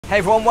Hey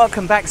everyone,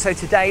 welcome back. So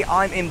today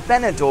I'm in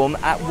Benidorm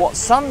at what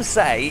some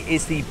say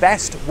is the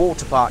best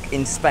water park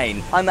in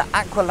Spain. I'm at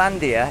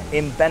Aqualandia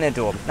in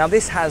Benidorm. Now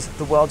this has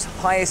the world's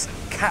highest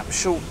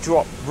capsule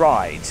drop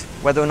ride.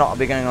 Whether or not I'll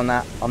be going on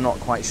that, I'm not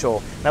quite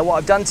sure. Now what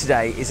I've done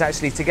today is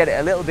actually to get it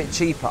a little bit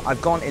cheaper,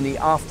 I've gone in the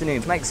afternoon,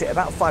 which makes it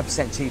about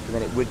 5% cheaper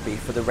than it would be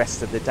for the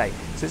rest of the day.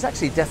 So it's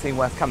actually definitely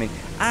worth coming.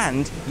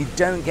 And you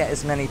don't get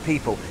as many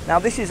people. Now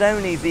this is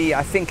only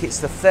I think it's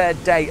the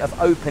third day of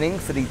opening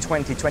for the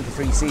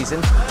 2023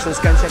 season. So let's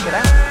go and check it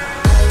out.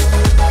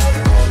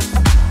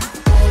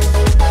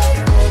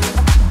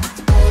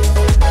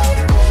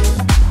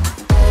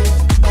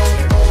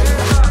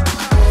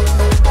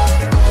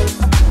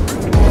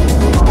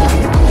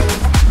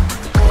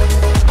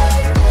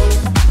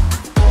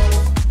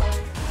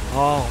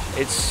 Oh,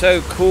 it's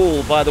so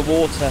cool by the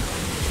water.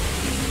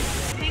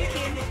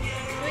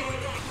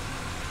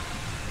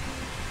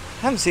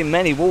 I haven't seen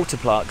many water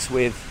parks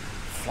with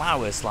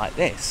flowers like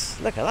this.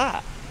 Look at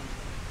that.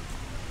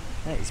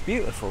 That is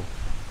beautiful.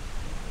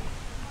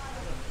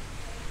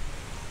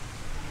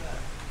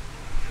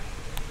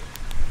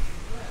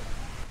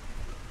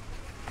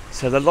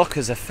 So the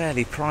lockers are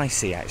fairly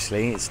pricey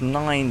actually. It's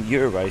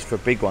 €9 for a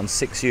big one,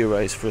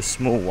 €6 for a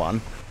small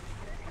one.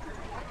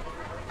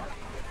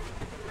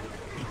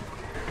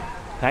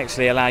 They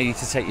actually allow you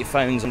to take your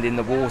phones in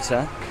the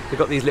water. They've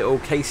got these little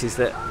cases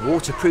that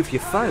waterproof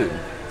your phone.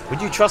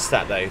 Would you trust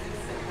that though?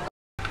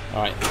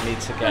 Alright, need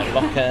to get a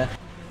locker.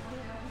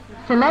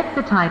 Select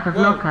the type of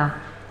locker.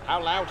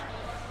 Out loud?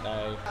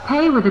 No.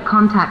 Pay with a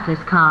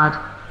contactless card,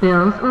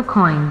 bills or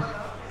coins.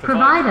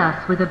 Provide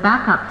us with a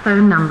backup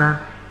phone number.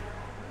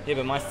 Yeah,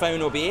 but my phone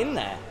will be in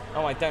there.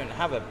 Oh, I don't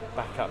have a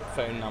backup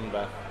phone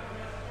number.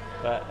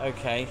 But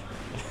okay.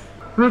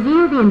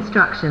 Review the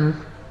instructions.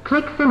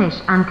 Click finish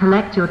and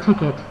collect your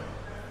ticket.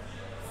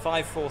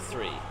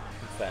 543.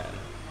 Confirm.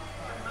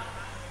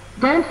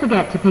 Don't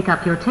forget to pick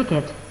up your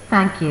ticket.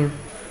 Thank you.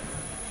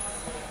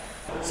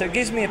 So it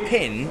gives me a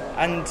pin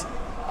and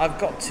I've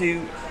got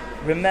to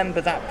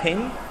remember that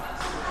pin?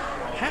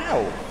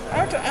 How?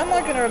 How am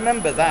I going to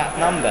remember that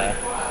number?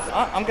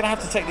 I'm going to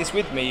have to take this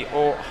with me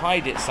or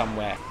hide it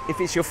somewhere. If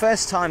it's your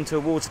first time to a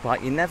water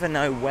park, you never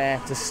know where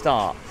to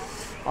start.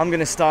 I'm going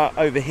to start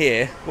over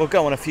here. We'll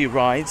go on a few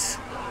rides.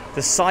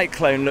 The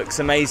cyclone looks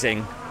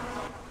amazing.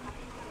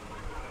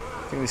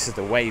 I think this is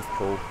the wave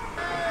pool.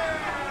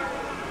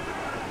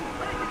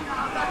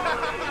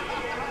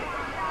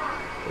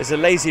 There's a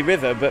lazy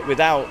river but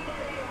without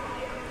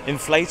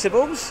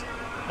inflatables.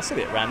 That's a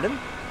bit random.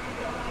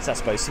 Is that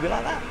supposed to be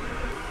like that?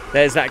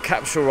 There's that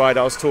capsule ride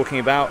I was talking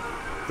about.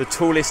 The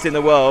tallest in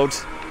the world.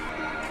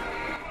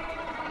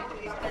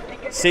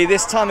 See,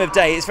 this time of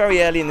day, it's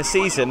very early in the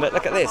season, but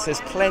look at this,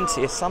 there's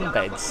plenty of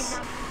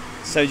sunbeds.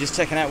 So just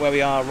checking out where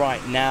we are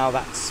right now,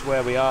 that's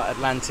where we are,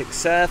 Atlantic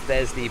Surf.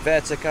 There's the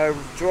vertigo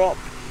drop.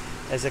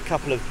 There's a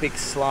couple of big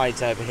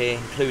slides over here,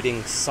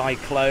 including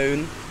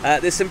Cyclone.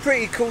 There's some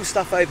pretty cool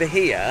stuff over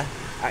here,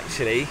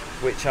 actually,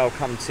 which I'll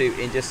come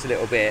to in just a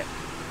little bit.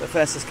 But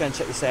first, let's go and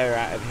check this area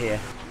out over here.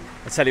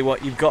 I tell you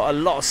what, you've got a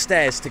lot of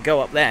stairs to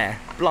go up there.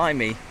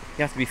 Blimey, you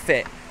have to be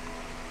fit.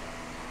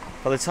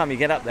 By the time you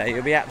get up there,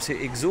 you'll be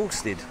absolutely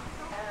exhausted.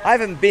 I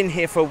haven't been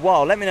here for a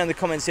while. Let me know in the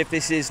comments if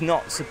this is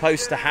not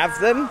supposed to have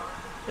them,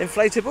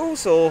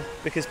 inflatables, or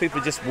because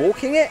people are just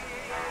walking it,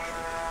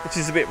 which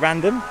is a bit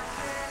random.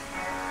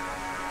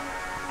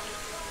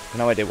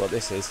 No idea what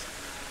this is.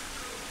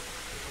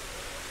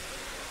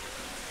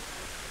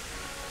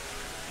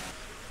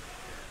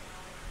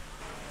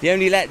 The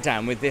only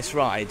letdown with this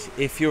ride,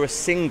 if you're a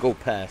single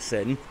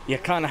person, you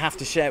kind of have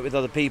to share it with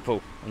other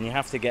people and you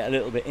have to get a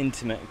little bit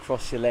intimate and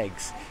cross your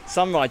legs.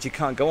 Some rides you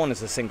can't go on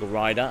as a single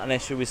rider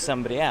unless you're with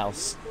somebody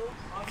else.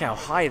 Look how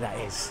high that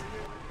is.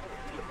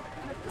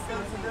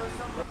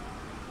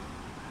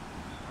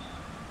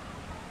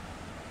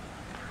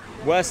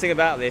 Worst thing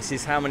about this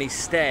is how many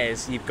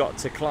stairs you've got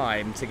to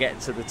climb to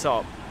get to the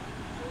top.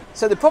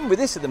 So the problem with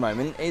this at the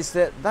moment is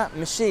that that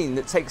machine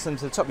that takes them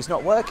to the top is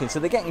not working, so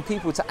they're getting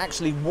people to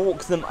actually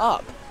walk them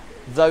up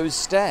those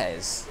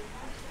stairs.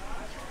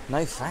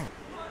 No thanks.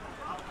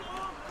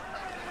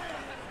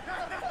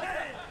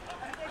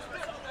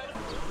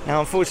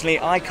 Now unfortunately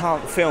I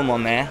can't film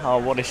on there, oh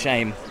what a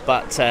shame,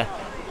 but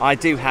I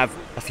do have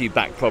a few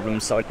back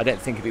problems, so I don't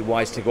think it'd be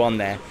wise to go on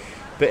there.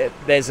 But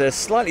there's a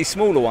slightly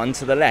smaller one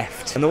to the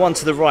left, and the one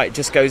to the right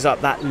just goes up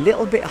that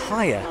little bit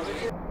higher.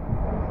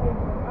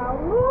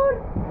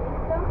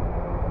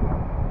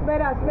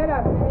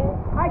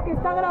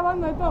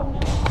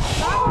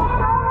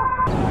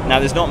 Now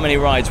there's not many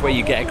rides where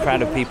you get a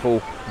crowd of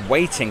people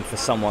waiting for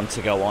someone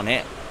to go on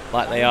it,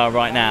 like they are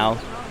right now.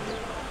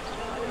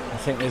 I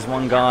think there's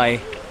one guy,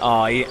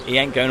 oh, he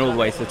ain't going all the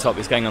way to the top,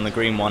 he's going on the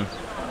green one.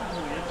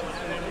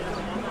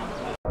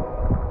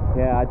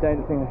 Yeah, I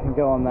don't think I can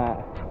go on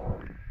that.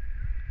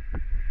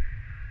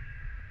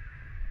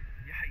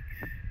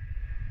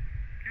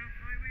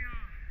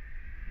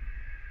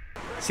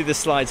 See the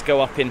slides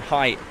go up in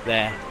height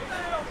there.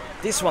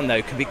 This one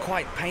though can be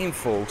quite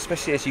painful,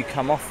 especially as you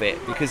come off it,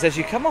 because as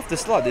you come off the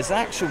slide there's an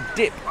actual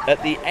dip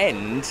at the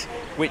end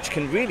which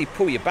can really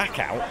pull your back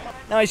out.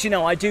 Now, as you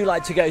know, I do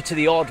like to go to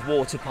the odd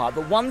water park,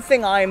 but one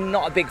thing I'm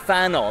not a big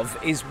fan of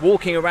is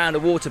walking around a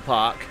water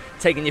park,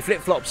 taking your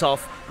flip-flops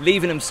off,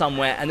 leaving them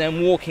somewhere and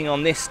then walking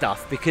on this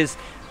stuff, because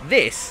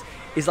this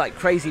is like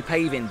crazy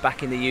paving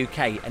back in the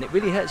UK and it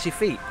really hurts your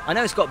feet. I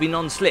know it's got to be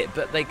non-slip,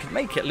 but they could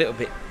make it a little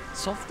bit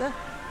softer.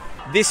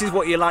 This is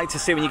what you like to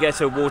see when you go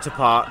to a water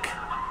park.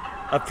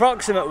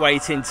 Approximate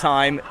waiting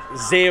time,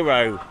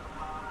 0.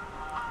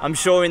 I'm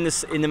sure in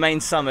the main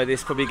summer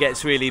this probably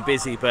gets really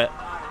busy, but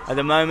at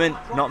the moment,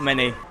 not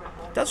many.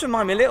 It does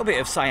remind me a little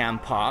bit of Siam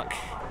Park.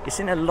 It's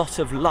in a lot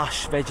of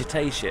lush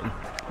vegetation.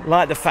 I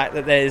like the fact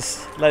that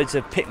there's loads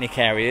of picnic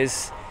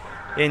areas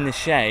in the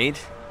shade.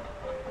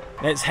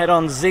 Let's head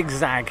on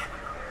zigzag.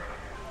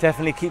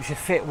 Definitely keeps you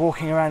fit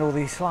walking around all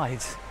these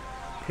slides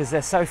because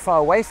they're so far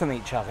away from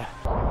each other.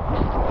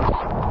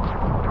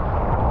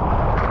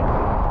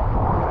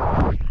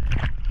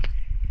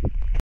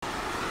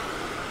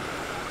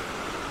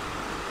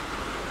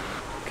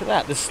 Look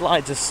at that, the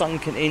slides are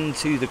sunken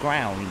into the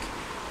ground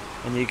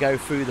and you go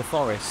through the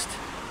forest.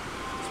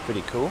 It's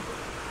pretty cool.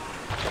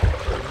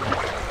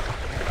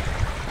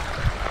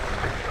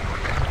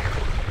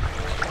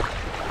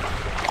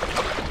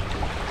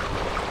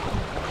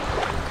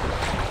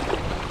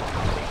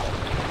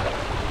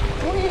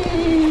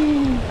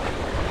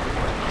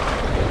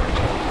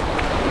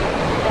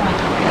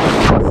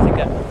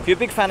 If you're a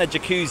big fan of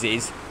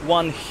jacuzzis,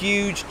 one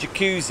huge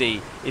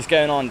jacuzzi is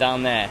going on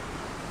down there.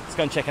 Let's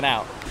go and check it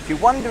out. If you're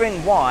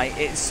wondering why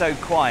it's so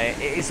quiet,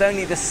 it is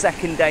only the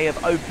second day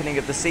of opening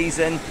of the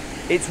season.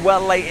 It's well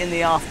late in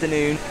the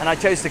afternoon and I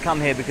chose to come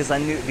here because I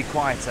knew it'd be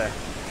quieter.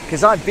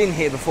 Because I've been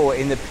here before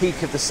in the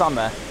peak of the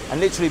summer and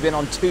literally been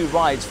on 2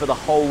 rides for the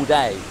whole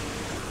day.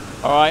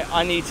 All right,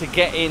 I need to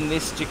get in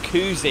this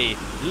jacuzzi.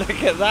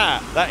 Look at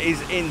that, that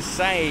is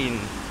insane.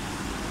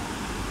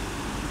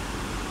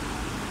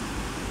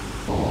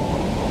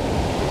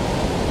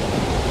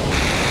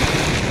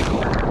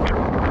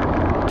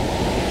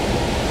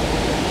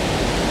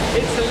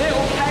 It's a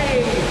little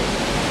cave.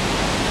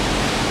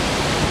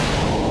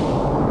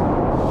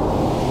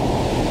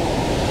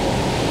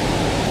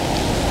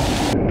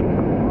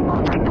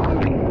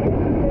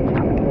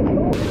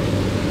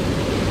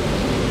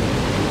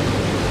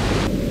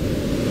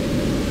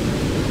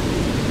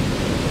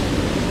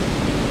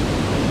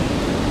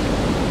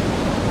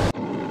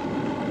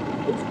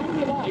 It's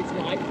really nice,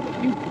 like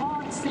you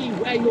can't see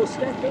where you're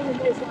stepping and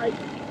there's like,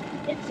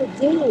 it's a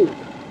wall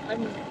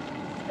and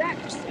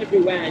steps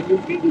everywhere and you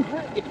really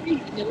hurt your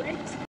feet and your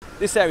legs.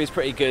 This area is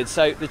pretty good,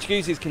 so the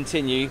jacuzzis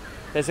continue.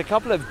 There's a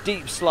couple of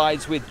deep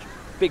slides with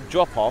big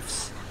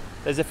drop-offs.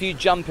 There's a few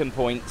jumping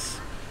points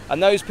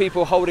and those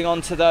people holding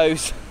on to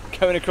those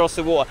going across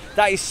the water.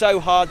 That is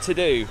so hard to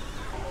do.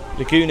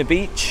 Laguna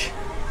Beach.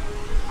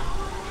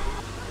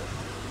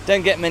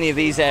 Don't get many of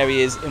these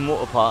areas in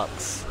water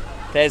parks.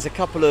 There's a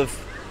couple of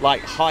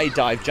like high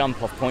dive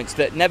jump off points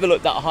that never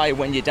look that high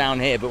when you're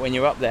down here, but when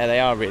you're up there they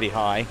are really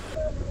high.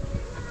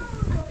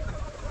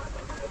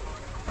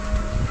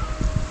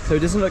 So it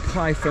doesn't look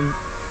high from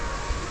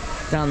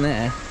down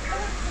there.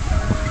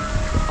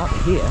 Up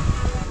here,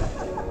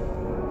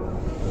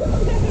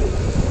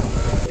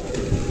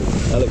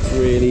 that looks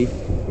really,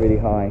 really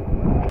high.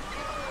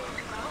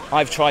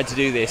 I've tried to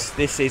do this.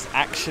 This is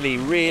actually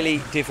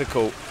really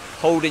difficult,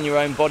 holding your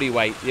own body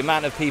weight. The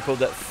amount of people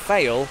that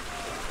fail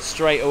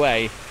straight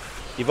away.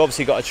 You've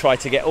obviously got to try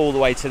to get all the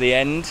way to the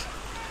end.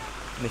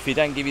 And if you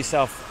don't give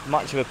yourself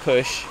much of a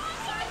push,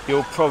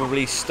 you'll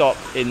probably stop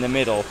in the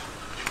middle.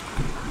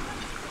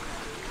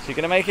 So you're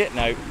gonna make it?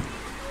 No.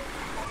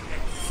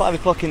 5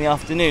 o'clock in the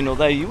afternoon,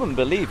 although you wouldn't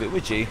believe it,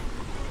 would you?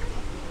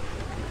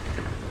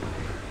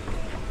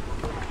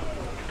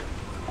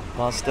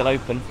 Bar's still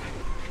open.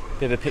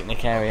 Bit of a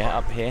picnic area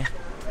up here.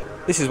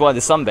 This is why the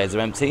sunbeds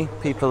are empty.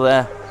 People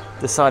are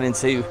deciding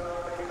to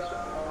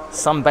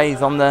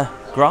sunbathe on the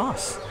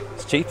grass.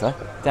 It's cheaper,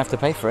 don't have to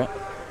pay for it.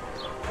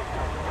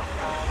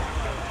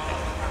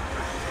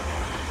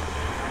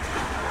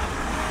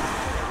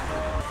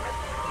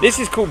 This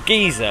is called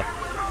Giza.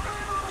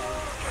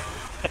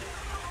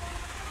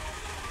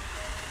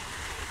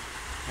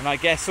 And I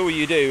guess all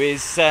you do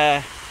is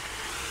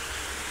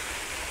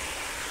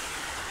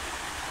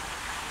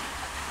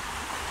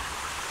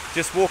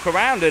just walk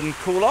around and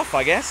cool off,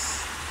 I guess.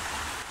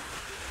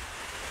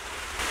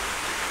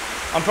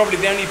 I'm probably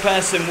the only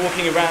person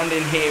walking around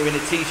in here in a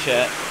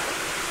t-shirt.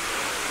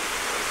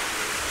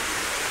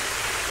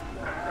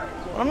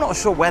 I'm not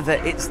sure whether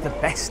it's the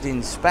best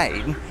in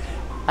Spain,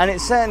 and it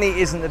certainly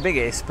isn't the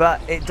biggest,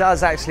 but it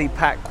does actually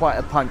pack quite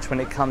a punch when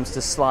it comes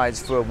to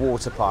slides for a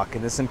water park,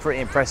 and there's some pretty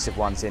impressive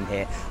ones in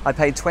here. I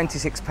paid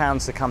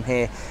 £26 to come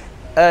here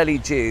early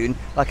June.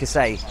 Like I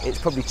say, it's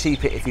probably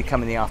cheaper if you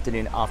come in the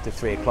afternoon after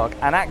 3 o'clock,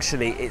 and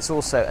actually it's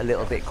also a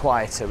little bit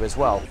quieter as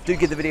well. Do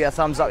give the video a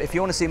thumbs up if you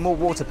want to see more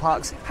water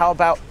parks. How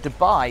about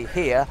Dubai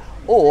here,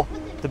 or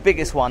the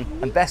biggest one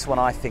and best one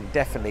I think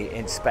definitely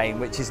in Spain,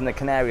 which is in the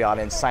Canary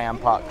Islands, Siam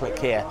Park. Click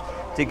here.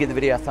 Do give the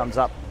video a thumbs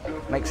up.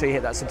 Make sure you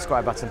hit that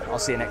subscribe button. I'll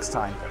see you next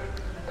time.